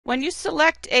When you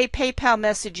select a PayPal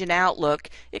message in Outlook,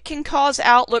 it can cause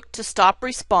Outlook to stop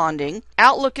responding.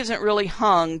 Outlook isn't really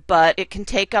hung, but it can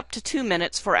take up to 2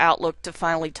 minutes for Outlook to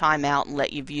finally time out and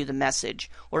let you view the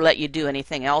message or let you do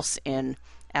anything else in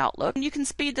Outlook. And you can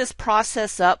speed this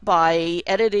process up by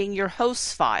editing your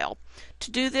host file. To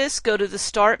do this, go to the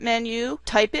Start menu,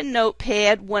 type in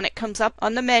Notepad. When it comes up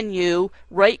on the menu,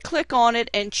 right-click on it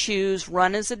and choose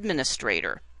Run as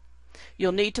Administrator.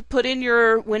 You'll need to put in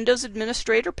your Windows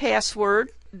Administrator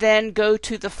password, then go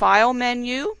to the File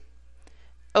menu,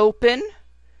 Open,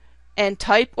 and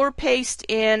type or paste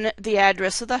in the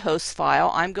address of the host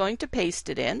file. I'm going to paste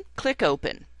it in. Click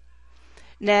Open.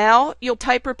 Now you'll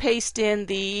type or paste in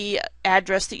the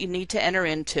address that you need to enter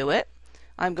into it.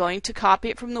 I'm going to copy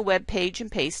it from the web page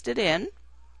and paste it in.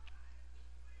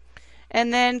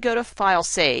 And then go to File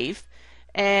Save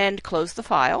and close the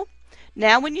file.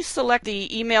 Now when you select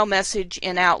the email message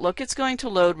in Outlook, it's going to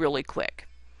load really quick.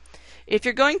 If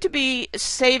you're going to be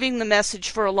saving the message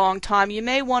for a long time, you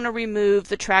may want to remove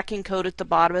the tracking code at the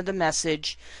bottom of the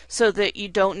message so that you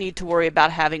don't need to worry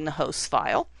about having the host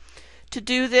file. To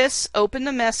do this, open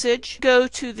the message, go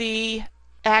to the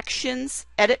Actions,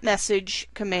 Edit Message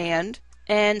command,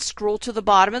 and scroll to the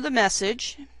bottom of the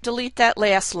message. Delete that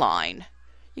last line.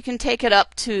 You can take it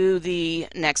up to the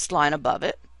next line above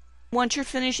it. Once you're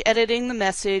finished editing the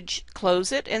message,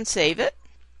 close it and save it.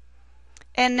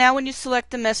 And now when you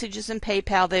select the messages in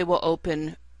PayPal, they will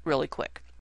open really quick.